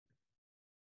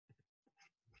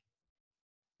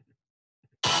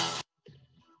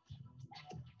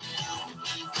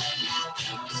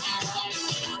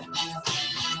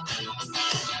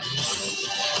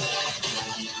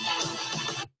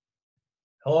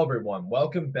Hello, everyone.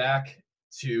 Welcome back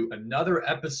to another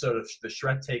episode of the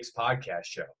Shred Takes podcast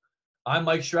show. I'm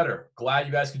Mike Shredder. Glad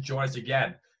you guys could join us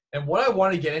again. And what I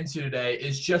want to get into today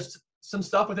is just some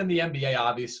stuff within the NBA,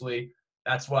 obviously.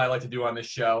 That's what I like to do on this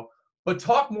show. But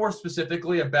talk more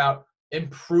specifically about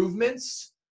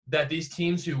improvements that these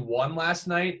teams who won last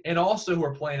night and also who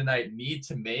are playing tonight need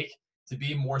to make to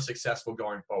be more successful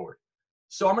going forward.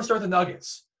 So I'm going to start with the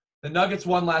Nuggets. The Nuggets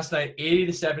won last night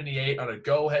 80-78 on a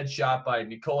go-ahead shot by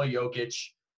Nikola Jokic.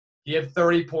 He had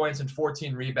 30 points and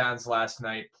 14 rebounds last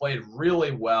night, played really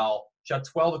well, shot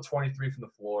 12 of 23 from the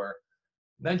floor.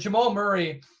 Then Jamal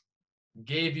Murray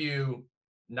gave you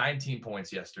 19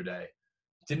 points yesterday.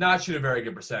 Did not shoot a very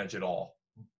good percentage at all.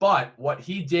 But what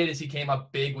he did is he came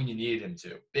up big when you needed him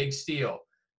to. Big steal,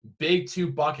 big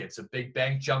 2 buckets, a big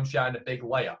bank jump shot, and a big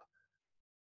layup.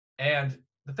 And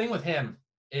the thing with him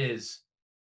is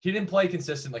he didn't play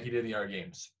consistent like he did in the other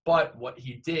games. But what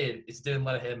he did is didn't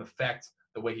let him affect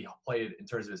the way he played in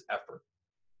terms of his effort.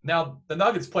 Now, the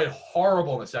Nuggets played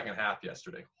horrible in the second half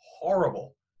yesterday.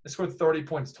 Horrible. They scored 30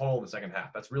 points total in the second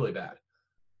half. That's really bad.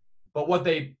 But what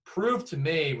they proved to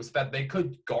me was that they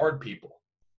could guard people.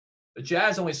 The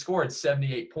Jazz only scored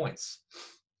 78 points,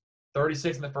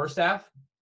 36 in the first half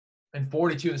and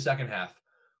 42 in the second half,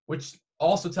 which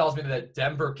also tells me that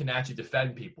Denver can actually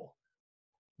defend people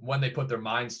when they put their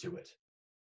minds to it.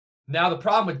 Now, the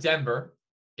problem with Denver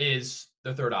is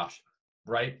the third option,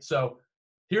 right? So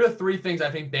here are the 3 things I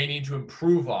think they need to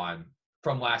improve on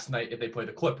from last night if they play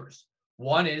the Clippers.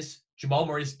 1 is Jamal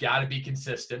Murray's got to be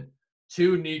consistent.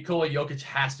 2, Nikola Jokic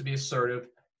has to be assertive.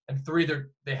 And 3,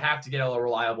 they have to get a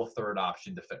reliable third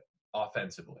option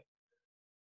offensively.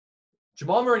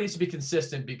 Jamal Murray needs to be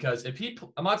consistent because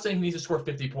I'm not saying he needs to score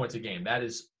 50 points a game. That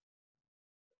is,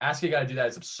 asking a guy to do that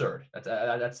is absurd. That's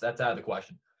out of the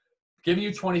question. Giving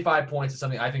you 25 points is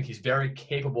something I think he's very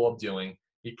capable of doing.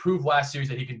 He proved last series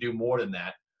that he can do more than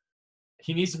that.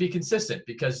 He needs to be consistent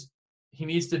because he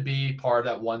needs to be part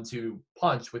of that 1-2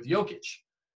 punch with Jokic.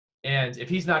 And if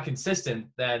he's not consistent,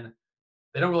 then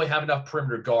they don't really have enough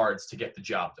perimeter guards to get the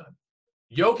job done.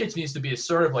 Jokic needs to be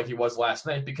assertive like he was last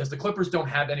night because the Clippers don't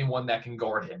have anyone that can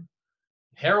guard him.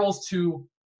 Harrell's too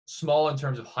small in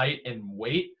terms of height and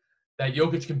weight that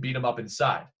Jokic can beat him up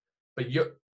inside. But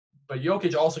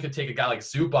Jokic also can take a guy like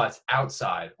Zubac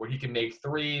outside where he can make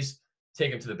threes,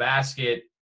 take him to the basket.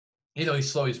 You know,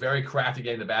 he's slow. He's very crafty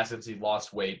getting the basket because he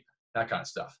lost weight, that kind of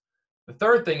stuff. The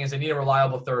third thing is they need a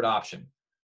reliable third option.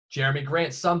 Jeremy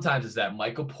Grant sometimes is that.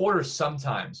 Michael Porter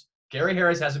sometimes. Gary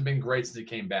Harris hasn't been great since he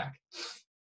came back.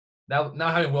 Now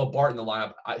having Will Barton in the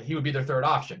lineup, he would be their third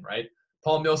option, right?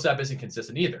 Paul Millsap isn't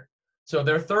consistent either. So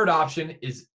their third option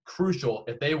is crucial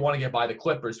if they want to get by the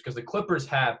Clippers because the Clippers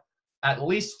have at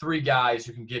least 3 guys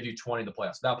who can give you 20 in the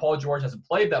playoffs. Now, Paul George hasn't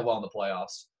played that well in the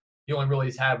playoffs. He only really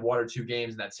has had 1 or 2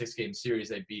 games in that 6-game series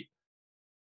they beat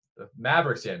the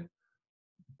Mavericks in.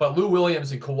 But Lou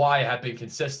Williams and Kawhi have been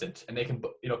consistent, and they can,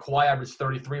 Kawhi averaged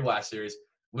 33 last series.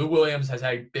 Lou Williams has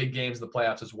had big games in the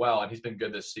playoffs as well, and he's been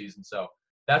good this season. So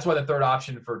that's why the third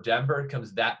option for Denver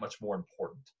becomes that much more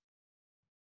important.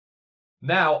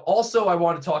 Now, also, I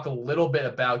want to talk a little bit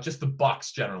about just the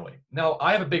Bucks generally. Now,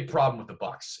 I have a big problem with the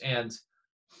Bucks, and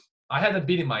I had them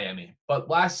beating Miami, but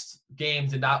last game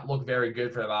did not look very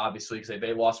good for them, obviously, because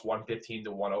they lost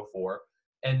 115-104,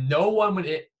 and no one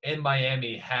in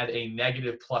Miami had a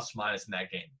negative plus-minus in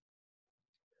that game.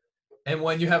 And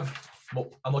when you have,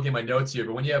 I'm looking at my notes here,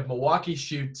 but when you have Milwaukee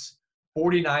shoots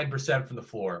 49% from the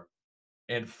floor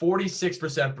and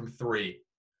 46% from 3,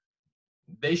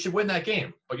 they should win that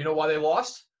game. But you know why they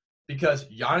lost? Because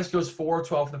Giannis goes 4 of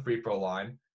 12 from the free throw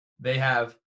line. They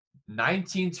have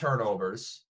 19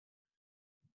 turnovers.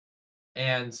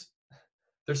 And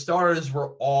their starters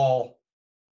were all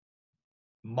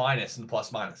minus in the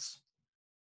plus-minus.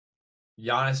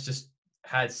 Giannis just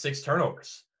had 6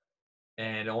 turnovers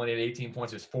and only had 18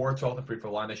 points. It was 4 of 12 from the free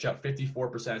throw line. They shot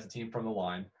 54% as a team from the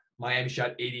line. Miami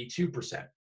shot 82%.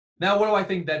 Now, what do I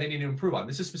think that they need to improve on?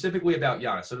 This is specifically about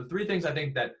Giannis. So the 3 things I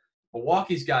think that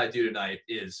Milwaukee's got to do tonight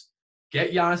is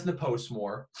get Giannis in the post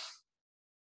more,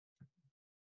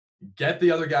 get the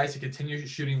other guys to continue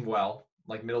shooting well,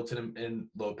 like Middleton and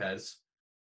Lopez,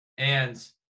 and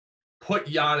put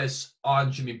Giannis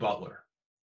on Jimmy Butler.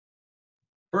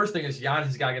 First thing is Giannis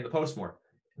has got to get in the post more.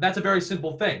 And that's a very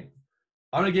simple thing.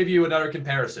 I'm going to give you another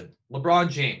comparison. LeBron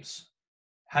James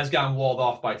has gotten walled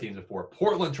off by teams before.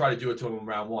 Portland tried to do it to him in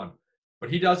round 1. But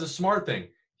he does a smart thing.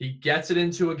 He gets it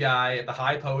into a guy at the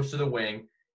high post or the wing.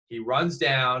 He runs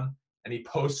down, and he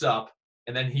posts up.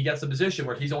 And then he gets a position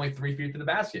where he's only 3 feet from the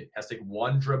basket. Has to take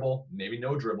 1 dribble, maybe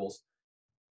no dribbles.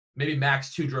 Maybe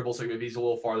max 2 dribbles if he's a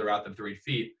little farther out than 3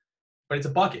 feet. but it's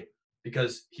a bucket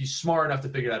because he's smart enough to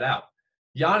figure that out.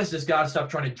 Giannis has got to stop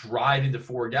trying to drive into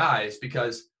 4 guys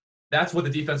because that's what the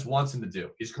defense wants him to do.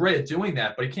 He's great at doing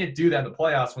that, but he can't do that in the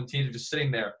playoffs when teams are just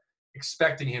sitting there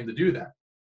expecting him to do that.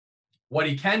 What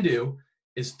he can do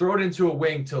is throw it into a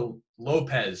wing to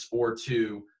Lopez or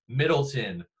to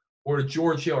Middleton or to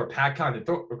George Hill or Pat Connaughton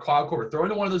or Kyle Korver. Throw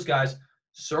into one of those guys,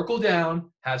 circle down,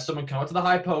 have someone come up to the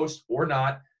high post or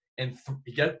not, and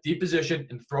get deep position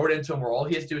and throw it into him where all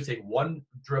he has to do is take one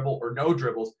dribble or no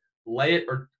dribbles, lay it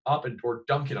or up or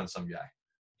dunk it on some guy.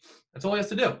 That's all he has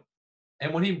to do.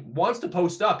 And when he wants to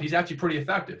post up, he's actually pretty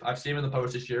effective. I've seen him in the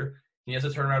post this year. He has a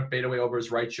turnaround fadeaway over his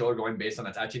right shoulder going base on.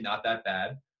 That's actually not that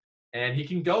bad. And he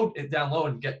can go down low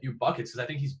and get you buckets because I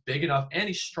think he's big enough and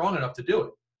he's strong enough to do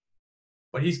it.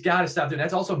 But he's got to stop doing that.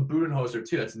 That's also Budenholzer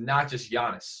too. That's not just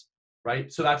Giannis,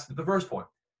 right? So that's the first point.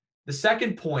 The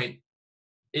second point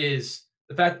is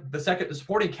the fact the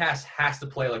supporting cast has to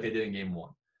play like they did in game 1.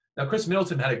 Now, Chris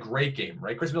Middleton had a great game,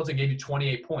 right? Chris Middleton gave you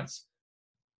 28 points.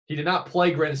 He did not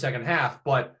play great in the second half,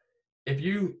 but if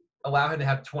you allow him to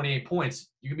have 28 points,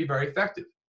 you can be very effective.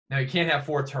 Now, you can't have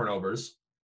 4 turnovers,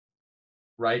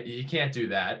 right? You can't do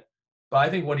that. But I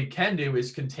think what he can do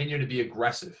is continue to be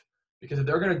aggressive because if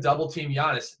they're going to double team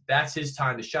Giannis, that's his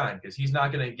time to shine because he's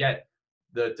not going to get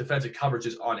the defensive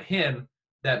coverages on him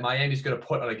that Miami's going to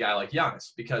put on a guy like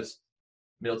Giannis because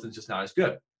Middleton's just not as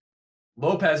good.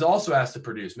 Lopez also has to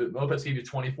produce. Lopez gave you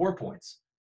 24 points.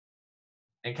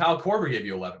 And Kyle Korver gave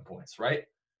you 11 points, right?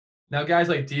 Now, guys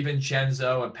like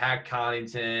DiVincenzo and Pat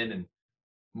Connaughton and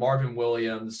Marvin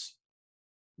Williams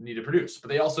need to produce. But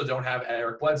they also don't have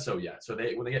Eric Bledsoe yet. So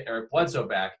when they get Eric Bledsoe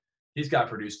back, he's got to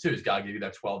produce too. He's got to give you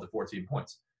that 12 to 14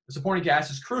 points. The supporting cast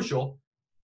is crucial,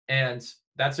 and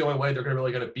that's the only way they're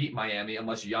really going to beat Miami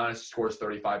unless Giannis scores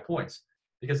 35 points.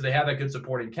 Because if they have that good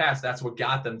supporting cast, that's what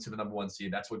got them to the number 1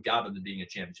 seed. That's what got them to being a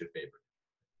championship favorite.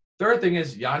 Third thing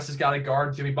is Giannis has got to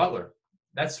guard Jimmy Butler.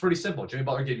 That's pretty simple. Jimmy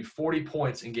Butler gave you 40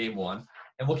 points in game 1.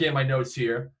 And looking at my notes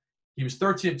here, he was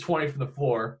 13 of 20 from the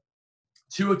floor,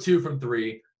 2 of 2 from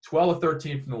 3, 12 of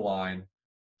 13 from the line.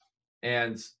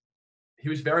 And he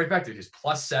was very effective. He was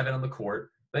 +7 on the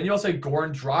court. Then you also had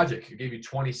Goran Dragic, who gave you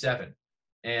 27.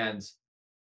 And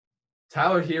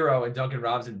Tyler Hero and Duncan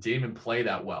Robinson didn't even play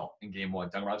that well in game 1.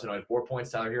 Duncan Robinson only had 4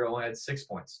 points. Tyler Hero only had 6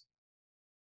 points.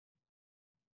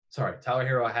 Sorry, Tyler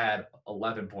Hero had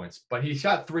 11 points, but he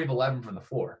shot 3 of 11 from the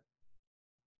floor.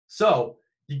 So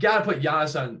you got to put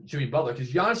Giannis on Jimmy Butler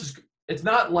because Giannis is – it's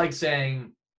not like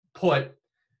saying put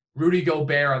Rudy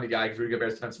Gobert on the guy because Rudy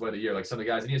Gobert's defensive player of the year. Like some of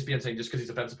the guys in ESPN saying just because he's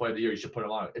defensive player of the year, you should put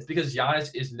him on. It's because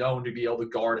Giannis is known to be able to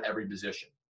guard every position.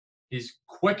 He's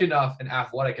quick enough and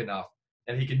athletic enough,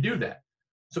 and he can do that.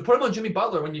 So put him on Jimmy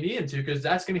Butler when you need him to because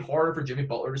that's going to be harder for Jimmy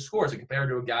Butler to score. So compared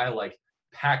to a guy like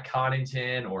Pat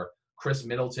Connaughton or Chris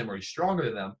Middleton, where he's stronger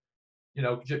than them, you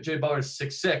know, Jimmy Butler's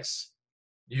 6'6".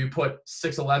 You put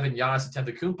 6'11" Giannis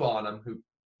Antetokounmpo on him, who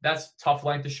that's tough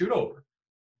length to shoot over,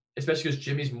 especially because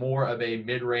Jimmy's more of a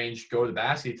mid-range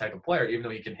go-to-the-basket type of player. Even though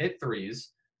he can hit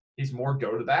threes, he's more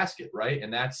go-to-the-basket, right?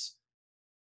 And that's,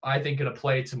 I think, going to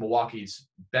play to Milwaukee's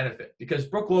benefit because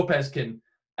Brook Lopez can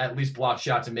at least block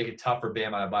shots and make it tough for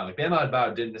Bam Adebayo. Like Bam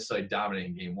Adebayo didn't necessarily dominate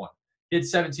in game 1. He had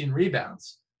 17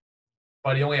 rebounds,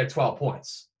 but he only had 12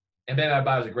 points. And Bam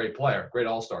Adebayo is a great player, great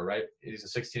all-star, right? He's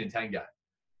a 16-10 guy.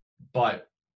 But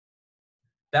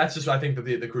that's just, I think,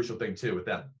 the crucial thing, too, with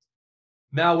them.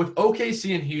 Now, with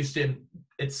OKC and Houston,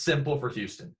 it's simple for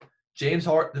Houston. James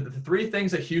Harden, the 3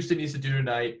 things that Houston needs to do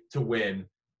tonight to win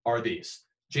are these.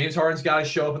 James Harden's got to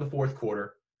show up in the fourth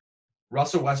quarter.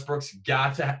 Russell Westbrook's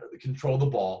got to control the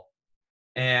ball.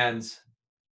 And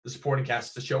the supporting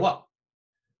cast to show up.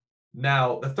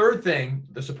 Now, the third thing,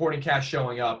 the supporting cast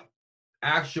showing up,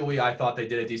 actually, I thought they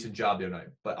did a decent job the other night.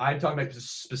 But I'm talking about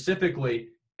specifically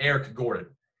Eric Gordon.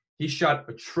 He shot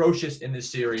atrocious in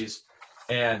this series.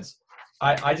 And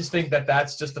I just think that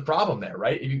that's just the problem there,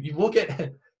 right? You look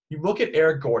at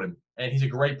Eric Gordon, and he's a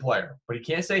great player, but he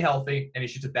can't stay healthy, and he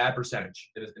shoots a bad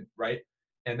percentage, right?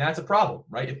 And that's a problem,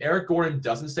 right? If Eric Gordon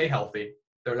doesn't stay healthy,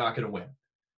 they're not going to win.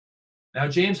 Now,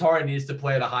 James Harden needs to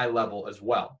play at a high level as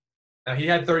well. Now, he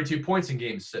had 32 points in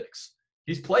Game 6.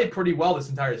 He's played pretty well this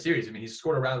entire series. I mean, he's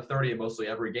scored around 30 in mostly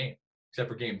every game, except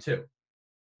for Game 2.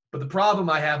 But the problem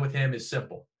I have with him is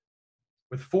simple.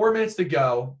 With 4 minutes to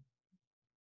go,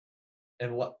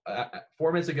 and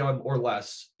 4 minutes ago or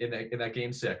less in that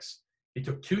Game 6, he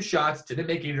took 2 shots, didn't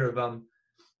make either of them,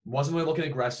 wasn't really looking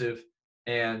aggressive,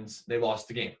 and they lost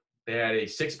the game. They had a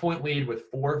 6-point lead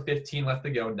with 4:15 left to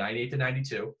go,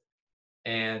 98-92,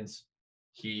 and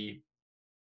he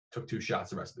took 2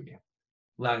 shots the rest of the game,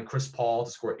 allowing Chris Paul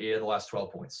to score 8 of the last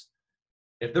 12 points.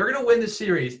 If they're going to win the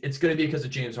series, it's going to be because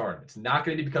of James Harden. It's not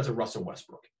going to be because of Russell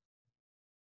Westbrook.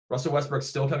 Russell Westbrook's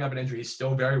still coming up an injury. He's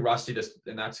still very rusty,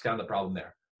 and that's kind of the problem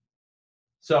there.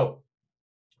 So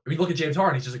if you look at James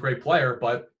Harden, he's just a great player,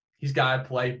 but he's got to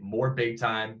play more big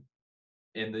time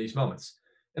in these moments.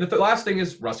 And the last thing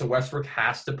is Russell Westbrook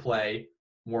has to play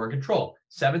more in control.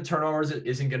 7 turnovers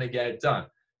isn't going to get it done.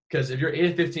 Because if you're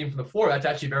 8 of 15 from the floor, that's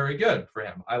actually very good for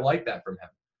him. I like that from him.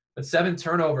 But 7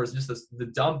 turnovers, just the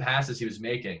dumb passes he was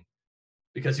making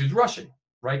because he was rushing,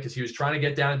 right? Because he was trying to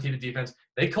get down into the defense.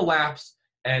 They collapsed,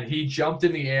 and he jumped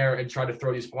in the air and tried to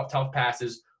throw these tough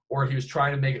passes, or he was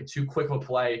trying to make it too quick of a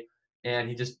play, and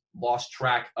he just lost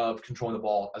track of controlling the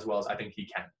ball as well as I think he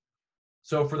can.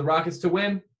 So for the Rockets to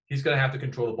win, he's going to have to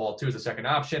control the ball too as a second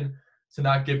option to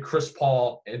not give Chris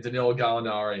Paul and Danilo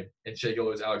Gallinari and Shai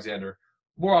Gilgeous-Alexander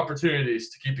more opportunities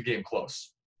to keep the game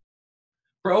close.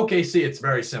 For OKC, it's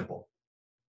very simple.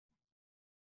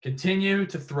 Continue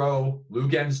to throw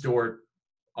Luguentz Dort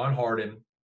on Harden.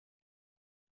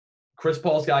 Chris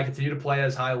Paul's got to continue to play at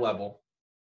his high level,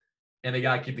 and they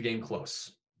got to keep the game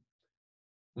close.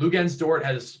 Luguentz Dort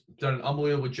has done an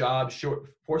unbelievable job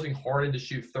forcing Harden to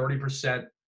shoot 30%,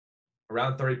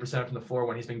 around 30% from the floor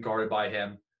when he's been guarded by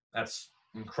him. That's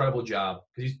an incredible job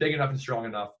because he's big enough and strong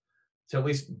enough to at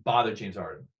least bother James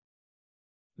Harden.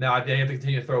 Now, they have to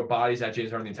continue to throw bodies at James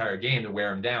Harden the entire game to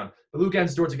wear him down. But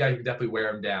Luguentz Dort's a guy who can definitely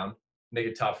wear him down, make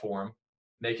it tough for him,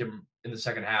 make him in the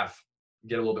second half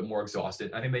get a little bit more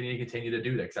exhausted. I think they need to continue to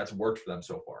do that because that's worked for them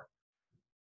so far.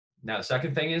 Now, the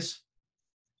second thing is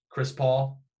Chris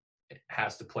Paul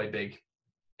has to play big,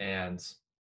 and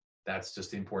that's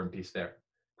just the important piece there.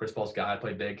 Chris Paul's got to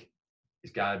play big.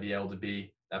 He's got to be able to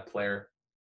be that player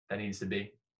that he needs to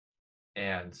be.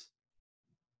 And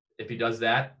if he does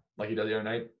that, like he did the other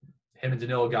night, him and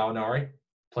Danilo Gallinari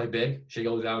play big. Shai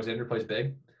Gilgeous-Alexander plays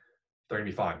big. They're going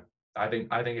to be fine. I think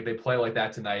if they play like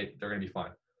that tonight, they're going to be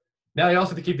fine. Now they also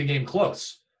have to keep the game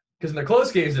close because in the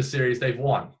close games this series, they've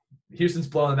won. Houston's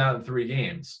blown them out in 3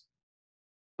 games.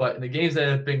 But in the games that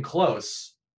have been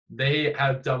close, they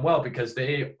have done well because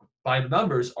they, by the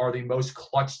numbers, are the most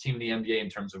clutch team in the NBA in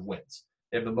terms of wins.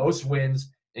 They have the most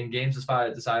wins in games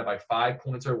decided by 5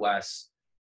 points or less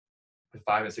with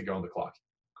 5 minutes to go on the clock.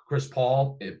 Chris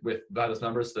Paul, with by those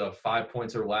numbers, the 5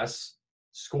 points or less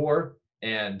score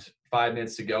and 5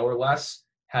 minutes to go or less,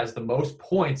 has the most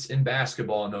points in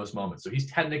basketball in those moments. So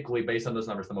he's technically, based on those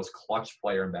numbers, the most clutch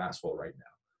player in basketball right now.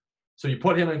 So you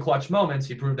put him in clutch moments.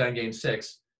 He proved that in Game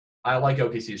 6. I like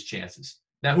OKC's chances.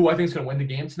 Now, who I think is going to win the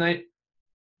game tonight?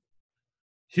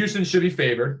 Houston should be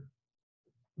favored,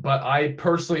 but I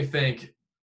personally think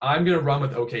I'm going to run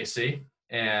with OKC,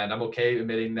 and I'm okay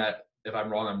admitting that if I'm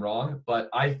wrong, I'm wrong. But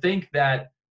I think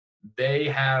that they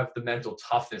have the mental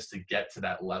toughness to get to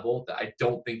that level that I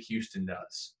don't think Houston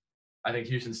does. I think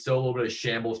Houston's still a little bit of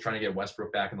shambles trying to get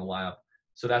Westbrook back in the lineup.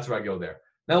 So that's where I go there.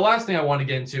 Now, the last thing I want to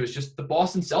get into is just the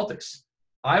Boston Celtics.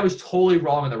 I was totally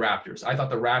wrong on the Raptors. I thought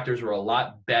the Raptors were a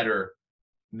lot better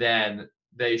than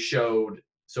they showed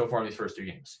so far in these first 2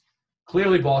 games.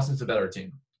 Clearly, Boston's a better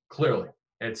team. Clearly.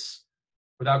 It's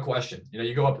without question.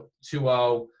 You go up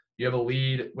 2-0. You have a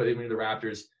lead with the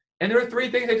Raptors. And there are 3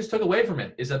 things I just took away from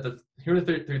it. Here are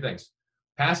the 3 things.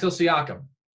 Pascal Siakam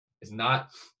is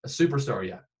not a superstar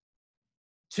yet.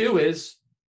 2 is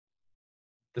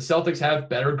the Celtics have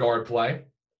better guard play.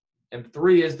 And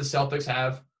 3 is the Celtics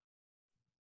have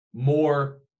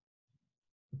more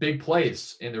big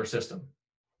plays in their system.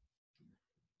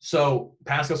 So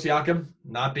Pascal Siakam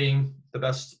not being the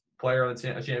best player on the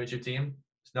championship team,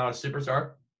 is not a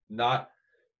superstar, not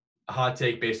a hot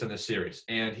take based on this series.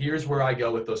 And here's where I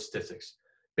go with those statistics.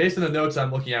 Based on the notes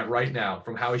I'm looking at right now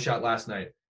from how he shot last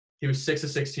night, he was 6 of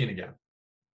 16 again.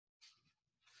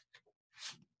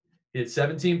 He had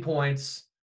 17 points.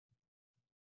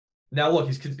 Now, look,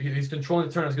 he's controlling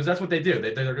the turnovers because that's what they do.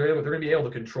 They're going to be able to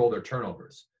control their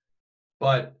turnovers.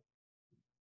 But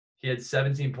he had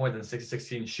 17 points and 6 of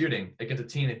 16 shooting against a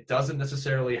team that doesn't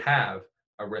necessarily have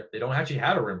they don't actually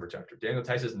have a rim protector. Daniel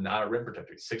Theis is not a rim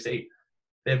protector. He's 6'8".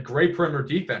 They have great perimeter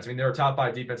defense. I mean, they're a top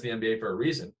 5 defense in the NBA for a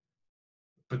reason.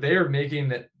 But they are making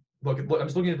that – look, I'm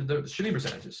just looking at the shooting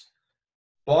percentages.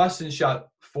 Boston shot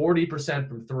 40%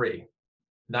 from 3,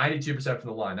 92% from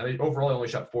the line. Now, they overall only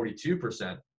shot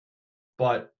 42%.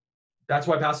 But that's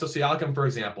why Pascal Siakam, for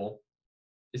example,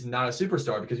 is not a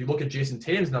superstar because you look at Jason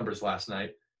Tatum's numbers last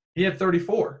night, he had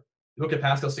 34. You look at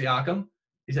Pascal Siakam,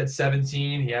 he's had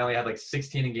 17. He only had like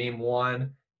 16 in game 1.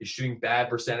 He's shooting bad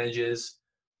percentages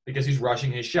because he's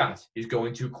rushing his shots. He's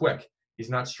going too quick.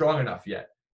 He's not strong enough yet.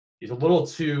 He's a little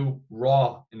too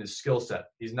raw in his skill set.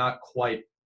 He's not quite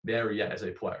there yet as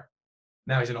a player.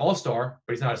 Now, he's an all-star,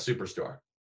 but he's not a superstar.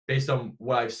 based on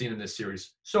what I've seen in this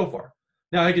series so far.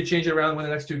 Now, I could change it around and win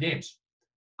the next 2 games.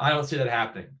 I don't see that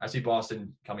happening. I see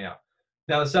Boston coming out.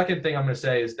 Now, the second thing I'm going to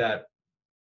say is that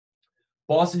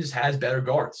Boston just has better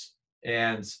guards.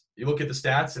 And you look at the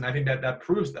stats, and I think that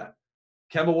proves that.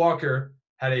 Kemba Walker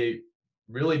had a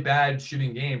really bad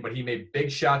shooting game, but he made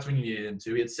big shots when he needed him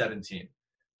to. He had 17.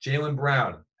 Jaylen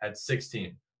Brown had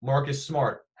 16. Marcus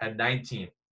Smart had 19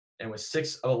 and was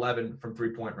 6 of 11 from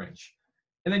three-point range.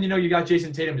 And then, you got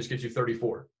Jason Tatum just gives you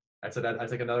 34. That's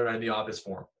like another night in the office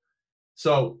for him.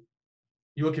 So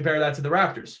you will compare that to the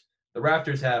Raptors. The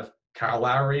Raptors have Kyle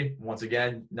Lowry, once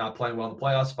again, not playing well in the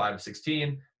playoffs, 5 of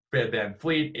 16. Fred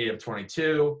VanVleet, 8 of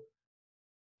 22.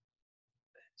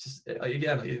 Just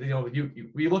again,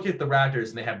 we look at the Raptors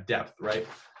and they have depth, right?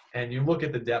 And you look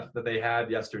at the depth that they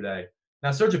had yesterday. Now,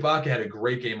 Serge Ibaka had a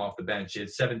great game off the bench. He had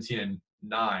 17 and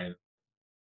 9.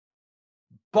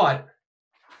 But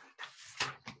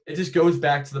it just goes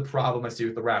back to the problem I see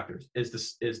with the Raptors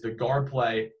is the guard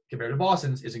play compared to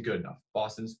Boston's isn't good enough.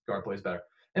 Boston's guard play is better.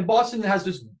 And Boston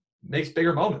makes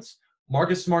bigger moments.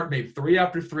 Marcus Smart made 3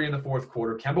 after 3 in the fourth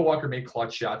quarter. Kemba Walker made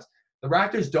clutch shots. The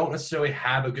Raptors don't necessarily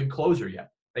have a good closer yet.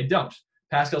 They don't.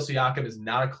 Pascal Siakam is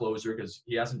not a closer because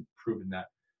he hasn't proven that.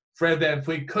 Fred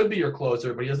VanVleet could be your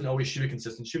closer, but he doesn't always shoot a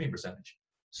consistent shooting percentage.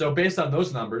 So based on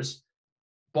those numbers,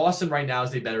 Boston right now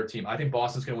is a better team. I think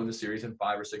Boston's going to win the series in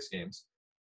 5 or 6 games.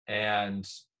 And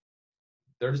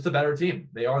they're just a better team.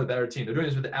 They are the better team. They're doing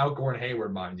this without Gordon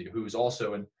Hayward, mind you, who's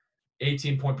also an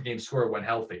 18-point-per-game scorer when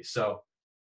healthy. So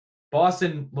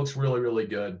Boston looks really, really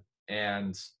good.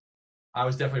 And I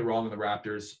was definitely wrong on the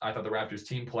Raptors. I thought the Raptors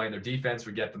team play and their defense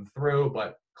would get them through,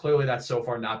 but clearly that's so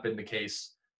far not been the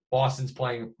case. Boston's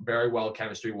playing very well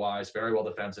chemistry-wise, very well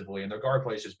defensively, and their guard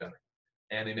play is just better.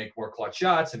 And they make more clutch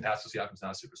shots, and Pascal Siakam's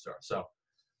not a superstar. So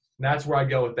that's where I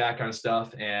go with that kind of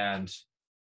stuff. And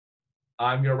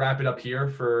I'm going to wrap it up here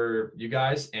for you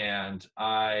guys. And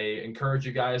I encourage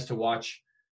you guys to watch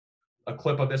a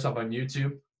clip of this up on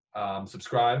YouTube.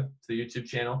 Subscribe to the YouTube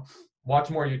channel. Watch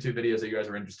more YouTube videos that you guys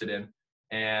are interested in.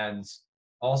 And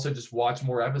also just watch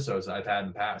more episodes that I've had in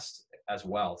the past as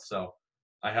well. So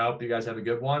I hope you guys have a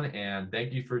good one. And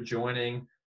thank you for joining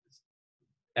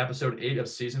episode 8 of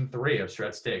season 3 of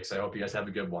Shred Takes. I hope you guys have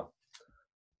a good one.